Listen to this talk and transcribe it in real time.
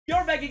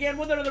You're back again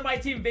with another My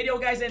Team video,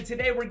 guys, and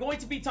today we're going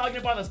to be talking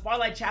about the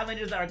Spotlight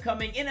Challenges that are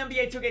coming in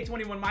NBA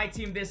 2K21 My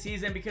Team this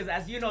season, because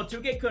as you know,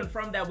 2K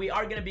confirmed that we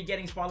are going to be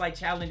getting Spotlight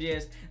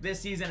Challenges this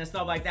season and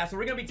stuff like that, so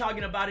we're going to be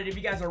talking about it. If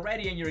you guys are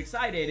ready and you're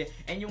excited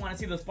and you want to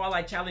see the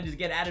Spotlight Challenges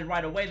get added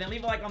right away, then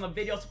leave a like on the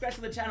video, subscribe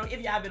to the channel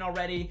if you haven't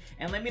already,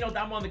 and let me know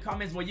down below in the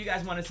comments what you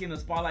guys want to see in the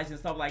Spotlights and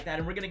stuff like that,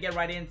 and we're going to get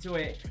right into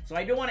it. So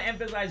I do want to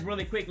emphasize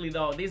really quickly,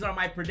 though, these are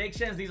my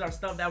predictions. These are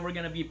stuff that we're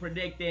going to be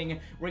predicting,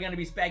 we're going to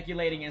be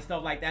speculating and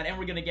stuff like that, and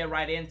we're going to get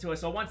right into it.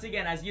 So once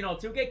again, as you know,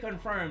 2K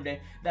confirmed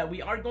that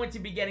we are going to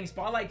be getting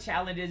Spotlight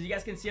Challenges. You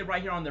guys can see it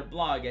right here on their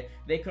blog.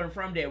 They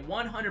confirmed it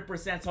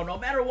 100%. So no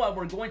matter what,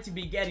 we're going to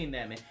be getting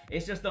them.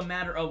 It's just a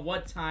matter of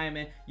what time,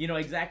 you know,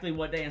 exactly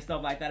what day and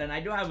stuff like that. And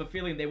I do have a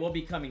feeling they will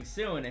be coming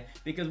soon,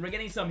 because we're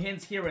getting some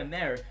hints here and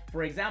there.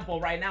 For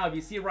example, right now, if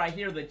you see right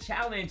here, the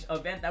challenge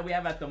event that we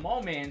have at the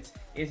moment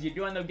is you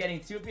do end up getting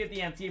 250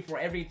 MT for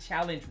every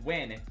challenge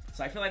win.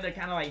 So I feel like they're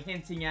kind of like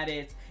hinting at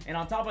it. And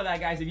on top of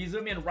that, guys, if you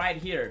zoom in right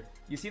here,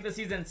 you see the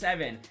season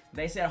 7,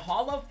 they said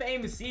Hall of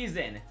Fame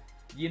season.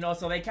 You know,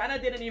 so they kind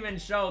of didn't even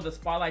show the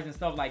spotlights and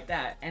stuff like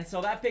that. And so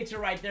that picture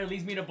right there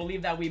leads me to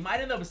believe that we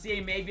might end up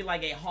seeing maybe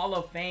like a Hall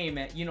of Fame,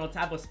 you know,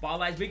 type of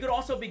spotlights. We could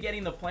also be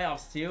getting the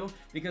playoffs too,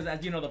 because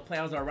as you know, the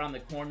playoffs are around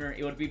the corner.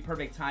 It would be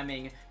perfect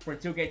timing for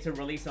 2K to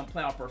release some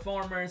playoff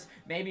performers,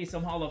 maybe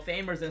some Hall of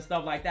Famers and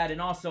stuff like that.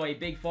 And also a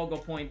big focal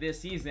point this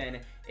season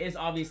is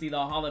obviously the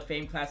Hall of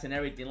Fame class and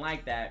everything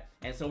like that.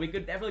 And so we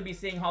could definitely be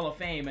seeing Hall of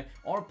Fame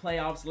or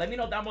playoffs. Let me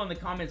know down below in the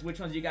comments which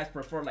ones you guys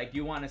prefer. Like, do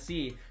you want to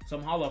see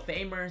some Hall of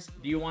Famers?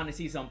 Do you want to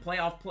see some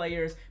playoff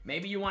players?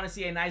 Maybe you want to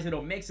see a nice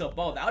little mix of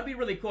both. That would be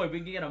really cool if we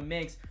could get a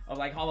mix of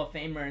like Hall of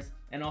Famers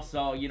and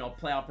also, you know,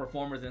 playoff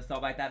performers and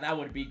stuff like that. That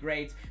would be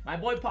great. My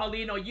boy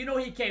Paulino, you know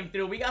he came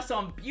through. We got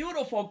some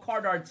beautiful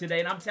card art today,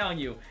 and I'm telling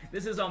you,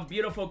 this is some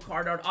beautiful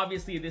card art.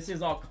 Obviously, this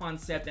is all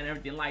concept and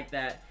everything like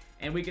that.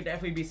 And we could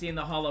definitely be seeing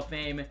the Hall of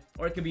Fame,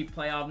 or it could be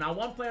playoff. Now,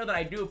 one player that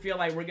I do feel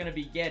like we're going to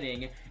be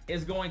getting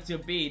is going to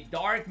be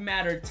Dark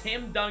Matter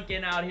Tim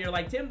Duncan out here.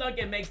 Like, Tim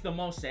Duncan makes the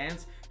most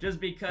sense just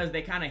because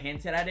they kind of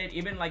hinted at it.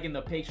 Even like in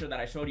the picture that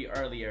I showed you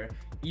earlier,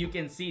 you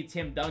can see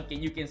Tim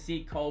Duncan, you can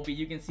see Kobe,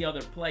 you can see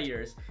other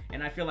players,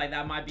 and I feel like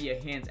that might be a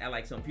hint at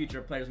like some future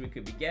players we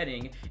could be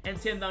getting. And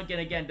Tim Duncan,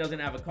 again, doesn't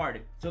have a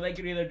card, so they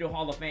could either do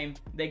Hall of Fame,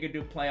 they could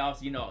do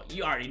playoffs. You know,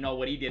 you already know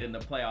what he did in the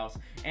playoffs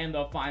and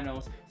the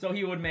finals, so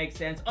he would make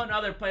sense.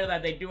 Another player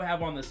that they do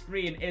have on the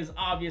screen is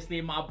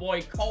obviously my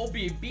boy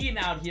Kobe Bean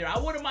out here. I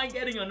wouldn't mind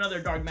getting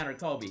another Dark Matter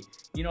Kobe.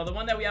 You know, the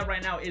one that we have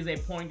right now is a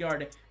point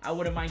guard. I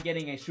wouldn't mind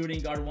getting a shooting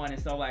guard one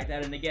and stuff like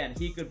that. And again,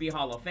 he could be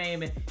Hall of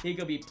Fame, he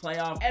could be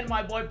playoff. And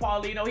my boy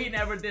Paulino, he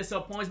never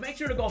disappoints. Make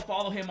sure to go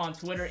follow him on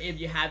Twitter if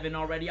you haven't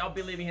already. I'll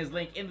be leaving his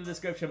link in the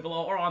description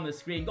below or on the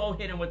screen. Go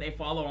hit him with a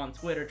follow on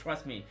Twitter.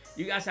 Trust me,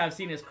 you guys have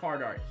seen his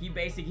card art.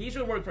 He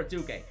should work for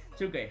 2K.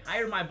 2K,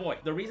 hire my boy.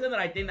 The reason that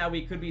I think that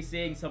we could be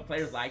seeing some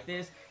players like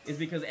this is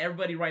because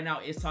everybody right now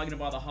is talking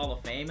about the Hall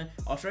of Fame.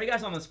 I'll show you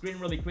guys on the screen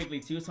really quickly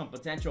too some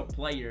potential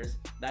players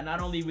that not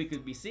only we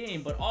could be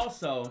seeing, but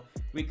also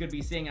we could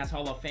be seeing as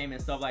Hall of Fame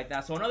and stuff like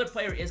that. So another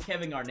player is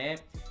Kevin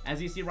Garnett.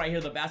 As you see right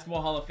here, the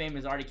Basketball Hall of Fame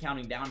is already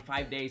counting down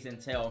 5 days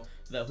until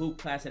the hoop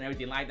class and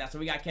everything like that. So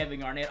we got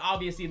Kevin Garnett.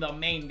 Obviously, the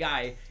main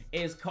guy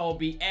is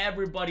Kobe.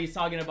 Everybody's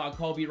talking about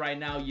Kobe right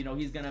now. You know,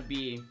 he's gonna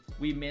be,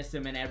 we miss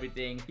him and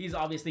everything. He's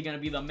obviously gonna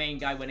be the main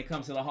guy when it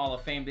comes to the Hall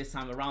of Fame this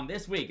time around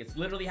this week. It's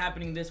literally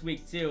happening this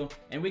week too.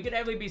 And we could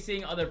definitely be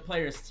seeing other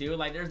players too.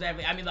 Like, there's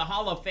definitely, I mean, the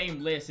Hall of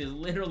Fame list is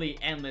literally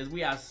endless.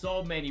 We have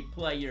so many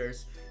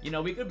players. You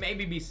know, we could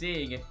maybe be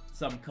seeing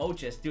some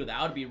coaches too.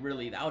 That would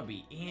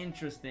be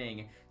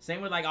interesting.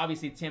 Same with like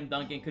obviously Tim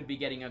Duncan could be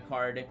getting a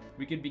card.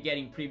 We could be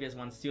getting previous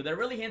ones too. They're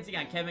really hinting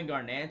at Kevin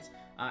Garnett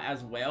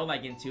as well,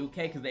 like in 2K,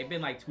 because they've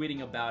been like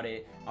tweeting about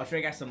it. I'll show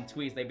you guys some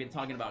tweets. They've been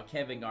talking about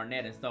Kevin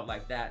Garnett and stuff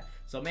like that.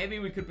 So maybe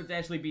we could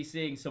potentially be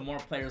seeing some more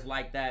players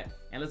like that.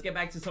 And let's get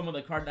back to some of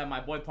the cards that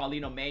my boy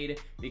Paulino made,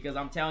 because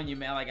I'm telling you,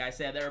 man, like I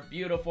said, they're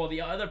beautiful.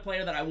 The other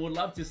player that I would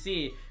love to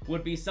see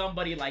would be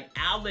somebody like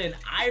Allen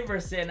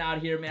Iverson out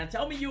here, man.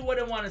 Tell me you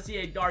wouldn't want to see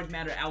a Dark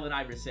Matter Allen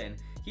Iverson.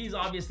 He's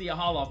obviously a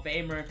Hall of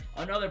Famer.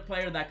 Another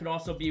player that could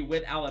also be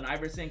with Allen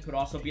Iverson could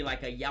also be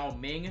like a Yao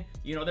Ming.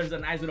 You know, there's a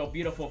nice little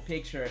beautiful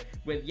picture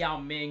with Yao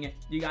Ming.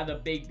 You got the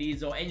big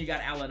Diesel and you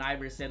got Allen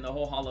Iverson, the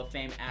whole Hall of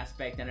Fame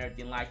aspect and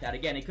everything like that.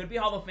 Again, it could be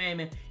Hall of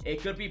Fame,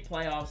 it could be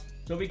playoffs.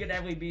 So we could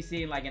definitely be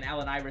seeing like an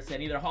Allen Iverson,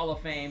 either Hall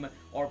of Fame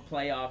or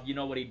playoff. You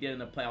know what he did in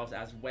the playoffs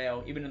as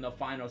well, even in the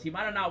finals. He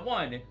might have not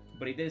won,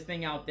 but he did his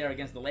thing out there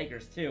against the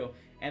Lakers too.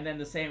 And then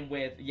the same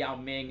with Yao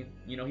Ming,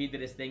 you know, he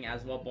did his thing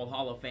as well, both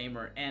Hall of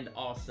Famer and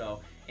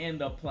also in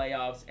the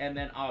playoffs. And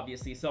then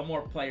obviously some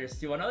more players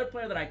too. Another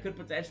player that I could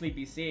potentially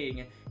be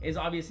seeing is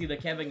obviously the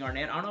Kevin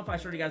Garnett. I don't know if I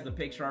showed you guys the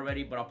picture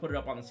already, but I'll put it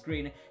up on the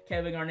screen.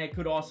 Kevin Garnett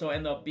could also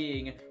end up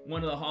being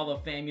one of the Hall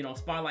of Fame, you know,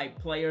 spotlight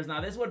players.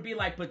 Now this would be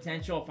like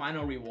potential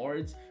final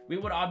rewards. We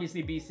would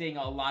obviously be seeing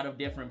a lot of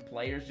different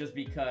players just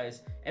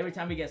because every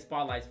time we get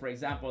spotlights, for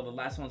example, the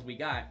last ones we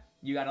got,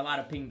 you got a lot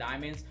of pink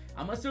diamonds.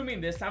 I'm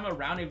assuming this time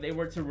around, if they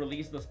were to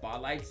release the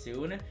spotlight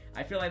soon,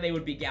 I feel like they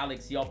would be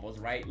Galaxy Opals,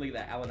 right? Look at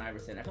that, Allen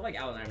Iverson. I feel like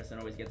Allen Iverson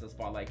always gets a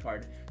spotlight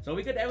card. So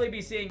we could definitely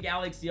be seeing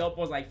Galaxy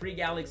Opals, like free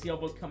Galaxy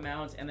Opals come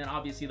out, and then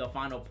obviously the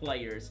final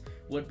players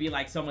would be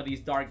like some of these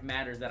dark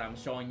matters that I'm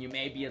showing you.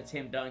 Maybe a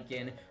Tim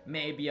Duncan,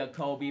 maybe a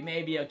Kobe,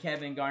 maybe a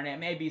Kevin Garnett,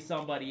 maybe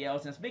somebody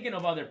else. And speaking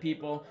of other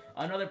people,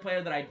 another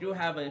player that I do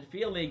have a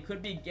feeling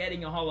could be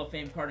getting a Hall of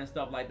Fame card and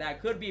stuff like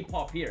that could be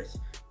Paul Pierce.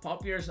 Paul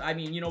Pierce, I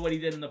mean, you know what he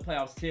did in the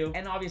playoffs too.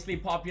 And obviously,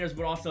 Paul Pierce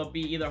would also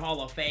be either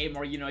Hall of Fame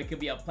or, you know, it could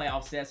be a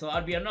playoff set. So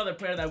that'd be another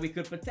player that we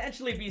could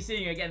potentially be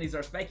seeing. Again, these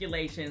are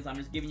speculations. I'm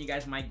just giving you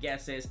guys my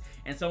guesses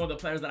and some of the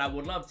players that I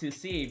would love to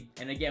see.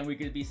 And again, we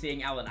could be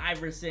seeing Allen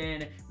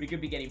Iverson. We could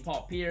be getting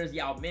Paul Pierce,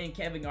 Yao Ming,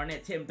 Kevin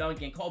Garnett, Tim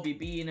Duncan, Kobe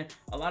Bean.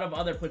 A lot of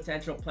other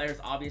potential players,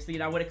 obviously.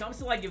 Now, when it comes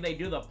to, like, if they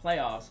do the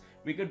playoffs,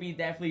 we could be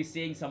definitely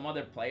seeing some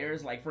other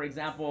players. Like, for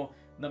example,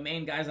 the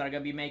main guys that are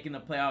going to be making the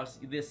playoffs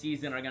this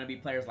season are going to be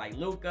players like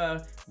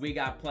Luka. We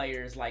got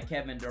players like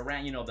Kevin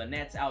Durant, you know, the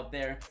Nets out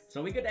there.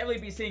 So we could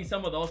definitely be seeing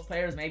some of those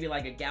players, maybe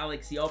like a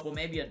Galaxy Opal,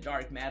 maybe a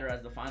Dark Matter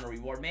as the final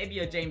reward, maybe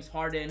a James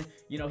Harden.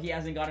 You know, he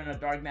hasn't gotten a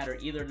Dark Matter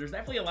either. There's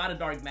definitely a lot of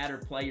Dark Matter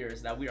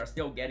players that we are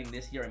still getting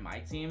this year in my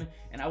team,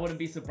 and I wouldn't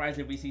be surprised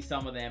if we see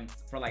some of them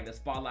for like the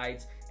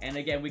spotlights. And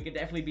again, we could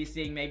definitely be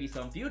seeing maybe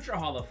some future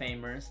Hall of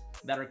Famers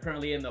that are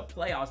currently in the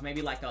playoffs,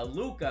 maybe like a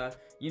Luka.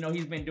 You know,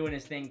 he's been doing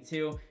his thing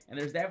too, and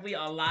there's definitely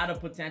a lot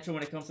of potential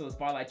when it comes to the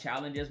spotlight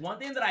challenges. One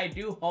thing that I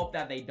do hope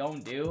that they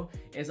don't do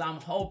is I'm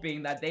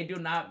hoping that they do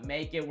not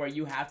make it where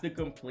you have to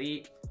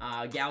complete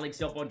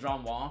Galaxy Opal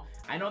Drum Wall.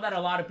 I know that a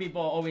lot of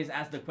people always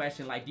ask the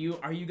question, like,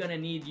 are you gonna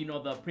need, you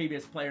know, the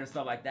previous player and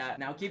stuff like that.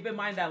 Now, keep in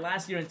mind that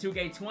last year in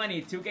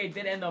 2K20, 2K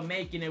did end up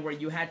making it where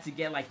you had to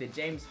get like the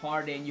James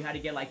Harden, you had to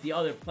get like the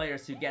other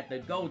players to get the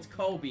GOAT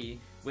Kobe,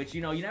 which,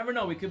 you know, you never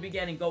know. We could be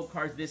getting GOAT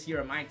cards this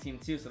year in my team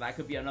too, so that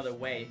could be another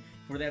way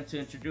for them to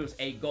introduce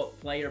a GOAT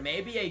player.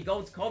 Maybe a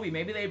GOAT Kobe.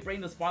 Maybe they bring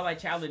the Spotlight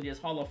Challenges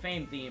Hall of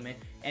Fame theme,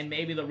 and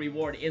maybe the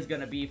reward is going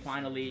to be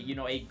finally, you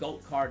know, a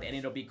GOAT card, and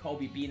it'll be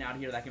Kobe Bean out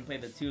here that can play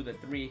the 2, the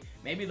 3,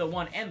 maybe the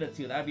 1 and the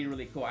 2. That'd be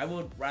really cool. I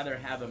would rather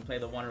have him play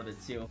the 1 or the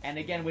 2. And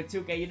again, with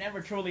 2K, you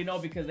never truly know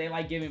because they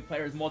like giving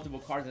players multiple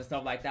cards and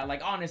stuff like that.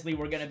 Like, honestly,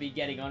 we're going to be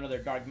getting another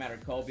Dark Matter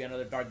Kobe,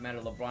 another Dark Matter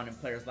LeBron, and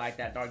players like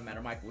that, Dark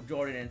Matter Michael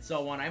Jordan, and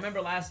so on. I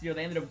remember last year,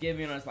 they ended up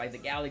giving us, like, the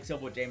Galaxy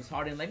Opal James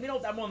Harden. Let me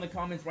know down below in the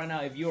comments right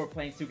now if you are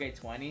playing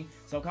 2K20.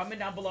 So comment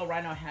down below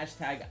right now,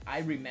 hashtag I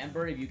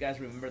remember, if you guys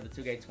remember the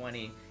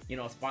 2K20, you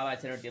know,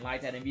 spotlights and everything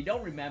like that. And if you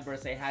don't remember,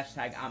 say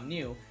hashtag I'm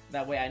new.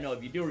 That way I know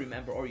if you do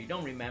remember or you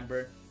don't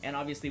remember. And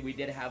obviously we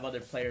did have other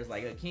players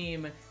like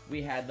Hakeem.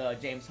 We had the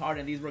James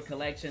Harden. These were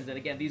collections. And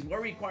again, these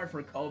were required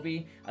for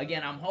Kobe.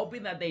 Again, I'm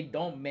hoping that they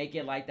don't make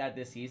it like that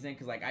this season.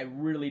 Because, like, I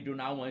really do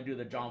not want to do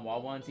the John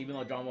Wall ones. Even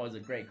though John Wall is a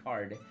great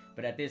card.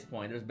 But at this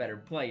point, there's better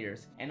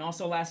players. And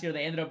also last year,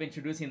 they ended up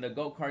introducing the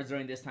GOAT cards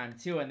during this time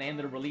too. And they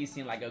ended up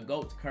releasing like a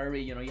GOAT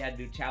Curry. You know, you had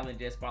to do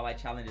challenges, spotlight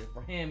challenges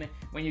for him.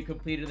 When you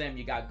completed them,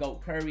 you got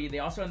GOAT Curry. They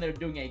also ended up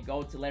doing a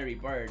GOAT Larry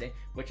Bird.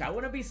 Which I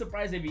wouldn't be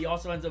surprised if he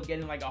also ends up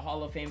getting like a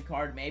Hall of Fame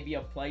card. Maybe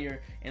a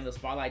player in the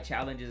spotlight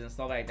challenges and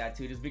stuff like that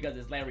too. Just because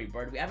it's Larry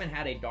Bird. We haven't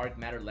had a Dark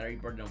Matter Larry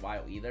Bird in a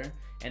while either.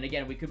 And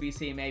again, we could be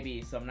seeing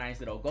maybe some nice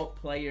little GOAT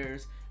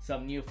players.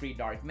 Some new free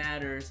Dark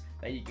Matters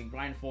that you can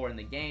grind for in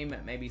the game,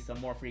 maybe some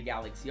more free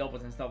Galaxy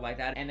Opals and stuff like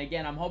that. And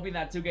again, I'm hoping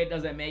that 2K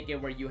doesn't make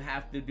it where you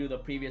have to do the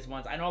previous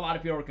ones. I know a lot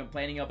of people were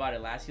complaining about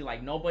it last year,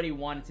 like nobody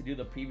wanted to do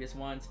the previous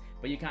ones,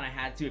 but you kind of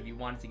had to if you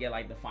wanted to get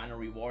like the final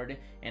reward.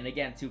 And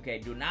again,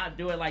 2K, do not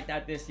do it like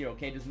that this year,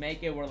 okay? Just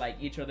make it where like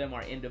each of them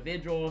are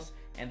individuals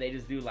and they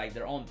just do like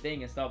their own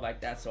thing and stuff like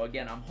that. So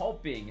again, I'm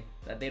hoping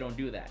that they don't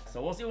do that.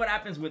 So we'll see what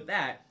happens with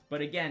that. But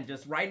again,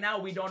 just right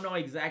now, we don't know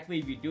exactly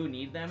if you do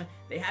need them.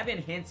 They haven't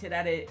hinted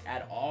at it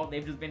at all.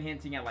 They've just been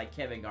hinting at like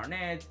Kevin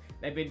Garnett.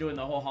 They've been doing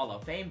the whole Hall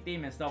of Fame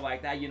theme and stuff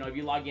like that. You know, if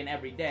you log in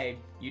every day,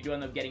 you do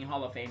end up getting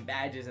Hall of Fame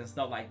badges and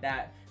stuff like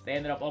that. They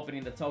ended up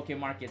opening the token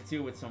market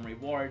too with some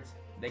rewards.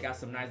 They got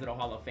some nice little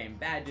Hall of Fame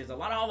badges. A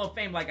lot of Hall of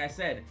Fame, like I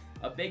said.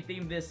 A big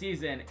theme this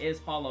season is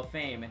Hall of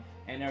Fame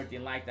and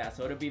everything like that.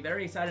 So it'll be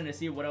very exciting to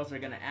see what else they're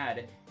going to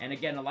add. And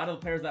again, a lot of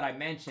the players that I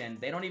mentioned,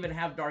 they don't even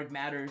have Dark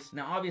Matters.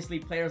 Now, obviously,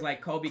 players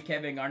like Kobe,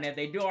 Kevin Garnett,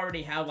 they do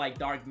already have like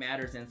Dark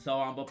Matters and so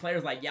on. But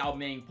players like Yao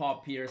Ming,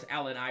 Paul Pierce,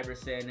 Allen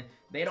Iverson,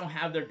 they don't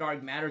have their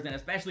Dark Matters, and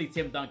especially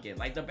Tim Duncan.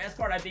 Like, the best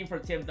card I think for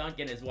Tim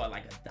Duncan is what,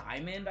 like a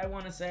diamond, I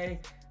want to say.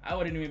 I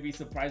wouldn't even be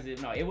surprised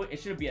if, no, it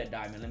should be a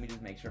diamond. Let me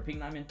just make sure. Pink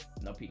diamond?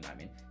 No, pink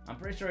diamond. I'm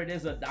pretty sure it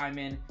is a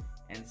diamond.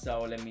 And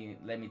so let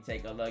me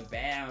take a look.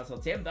 Bam. So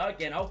Tim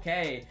Duncan.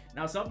 Okay.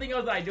 Now something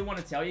else that I do want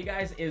to tell you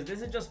guys is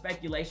this is just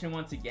speculation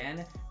once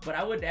again, but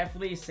I would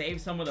definitely save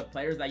some of the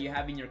players that you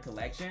have in your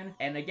collection.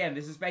 And again,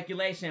 this is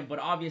speculation, but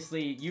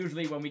obviously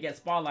usually when we get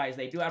spotlights,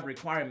 they do have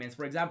requirements.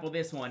 For example,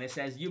 this one, it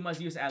says you must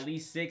use at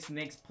least 6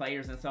 Knicks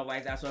players and stuff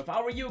like that. So if I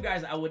were you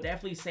guys, I would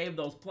definitely save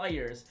those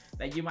players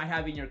that you might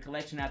have in your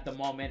collection at the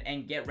moment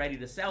and get ready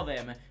to sell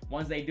them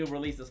once they do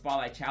release the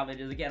spotlight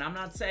challenges. Again, I'm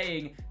not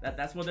saying that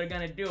that's what they're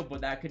gonna do,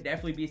 but that could definitely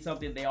definitely be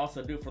something they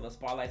also do for the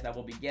spotlights that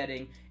we'll be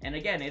getting. And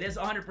again, it is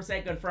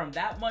 100% confirmed.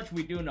 That much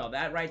we do know.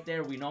 That right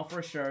there, we know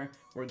for sure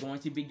we're going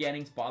to be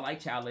getting spotlight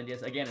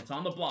challenges. Again, it's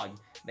on the blog.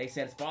 They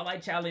said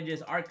spotlight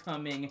challenges are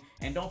coming.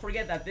 And don't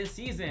forget that this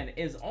season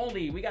is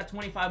only, we got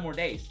 25 more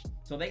days.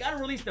 So they got to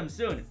release them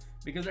soon,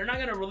 because they're not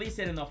going to release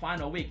it in the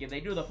final week. If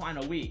they do the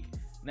final week,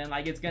 then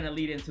like it's gonna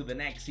lead into the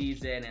next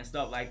season and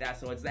stuff like that.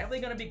 So it's definitely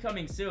gonna be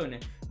coming soon,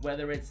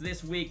 whether it's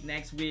this week,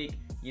 next week,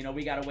 you know,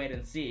 we gotta wait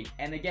and see.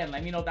 And again,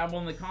 let me know down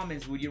below in the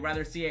comments, would you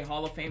rather see a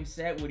Hall of Fame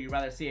set? Would you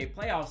rather see a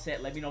playoff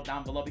set? Let me know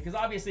down below, because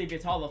obviously if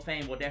it's Hall of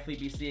Fame, we'll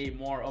definitely be seeing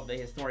more of the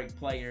historic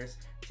players,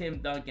 Tim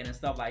Duncan and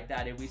stuff like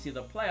that. If we see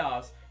the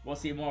playoffs, we'll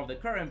see more of the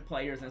current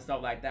players and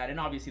stuff like that. And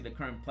obviously the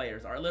current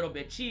players are a little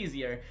bit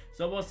cheesier,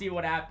 so we'll see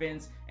what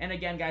happens. And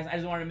again, guys, I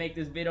just wanted to make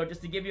this video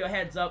just to give you a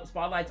heads up.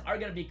 Spotlights are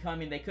going to be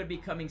coming. They could be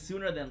coming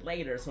sooner than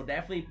later, so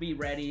definitely be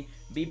ready,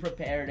 be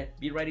prepared,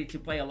 be ready to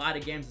play a lot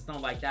of games and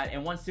stuff like that.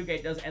 And once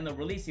 2K does end up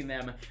releasing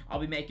them, I'll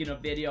be making a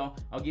video.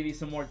 I'll give you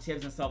some more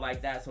tips and stuff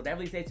like that, so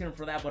definitely stay tuned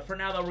for that. But for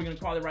now though, we're going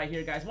to call it right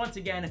here, guys. Once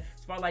again,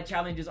 spotlight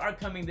challenges are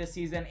coming this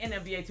season in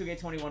NBA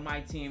 2K21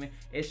 Myteam.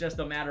 It's just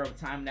a matter of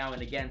time now.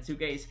 And again,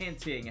 2K is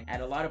hinting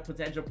at a lot of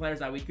potential players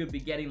that we could be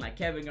getting, like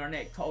Kevin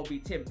Garnett, Kobe,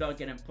 Tim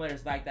Duncan, and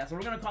players like that. So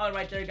we're going to call it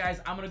right there, guys.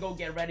 I'm going to go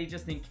get ready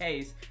just in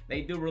case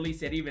they do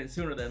release it even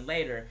sooner than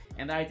later.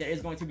 And that right there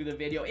is going to be the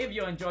video. If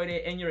you enjoyed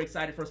it and you're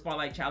excited for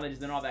spotlight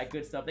challenges and all that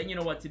good stuff, then you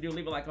know what to do.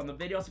 Leave a like on the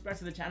video, subscribe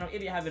to the channel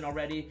if you haven't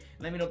already.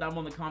 Let me know down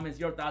below in the comments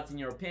your thoughts and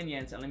your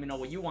opinions, and let me know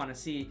what you want to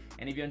see.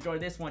 And if you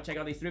enjoyed this one, check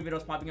out these 3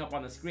 videos popping up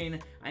on the screen.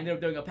 I ended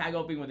up doing a pack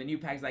opening with the new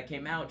packs that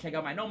came out. Check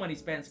out my No Money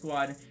Spent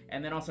squad,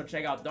 and then also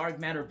check out Dark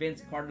Matter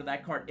Vince Carter.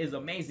 That card is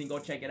amazing. Go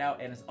check it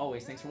out. And as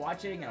always, thanks for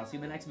watching, and I'll see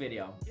you in the next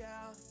video. Yeah,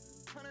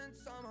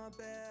 hundreds on my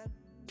bed,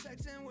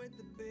 texting with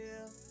the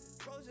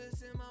bill,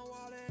 roses in my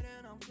wallet,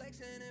 and I'm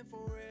flexing it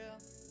for real.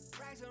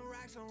 Racks and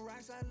racks on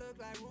racks, I look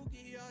like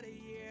rookie of the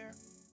year.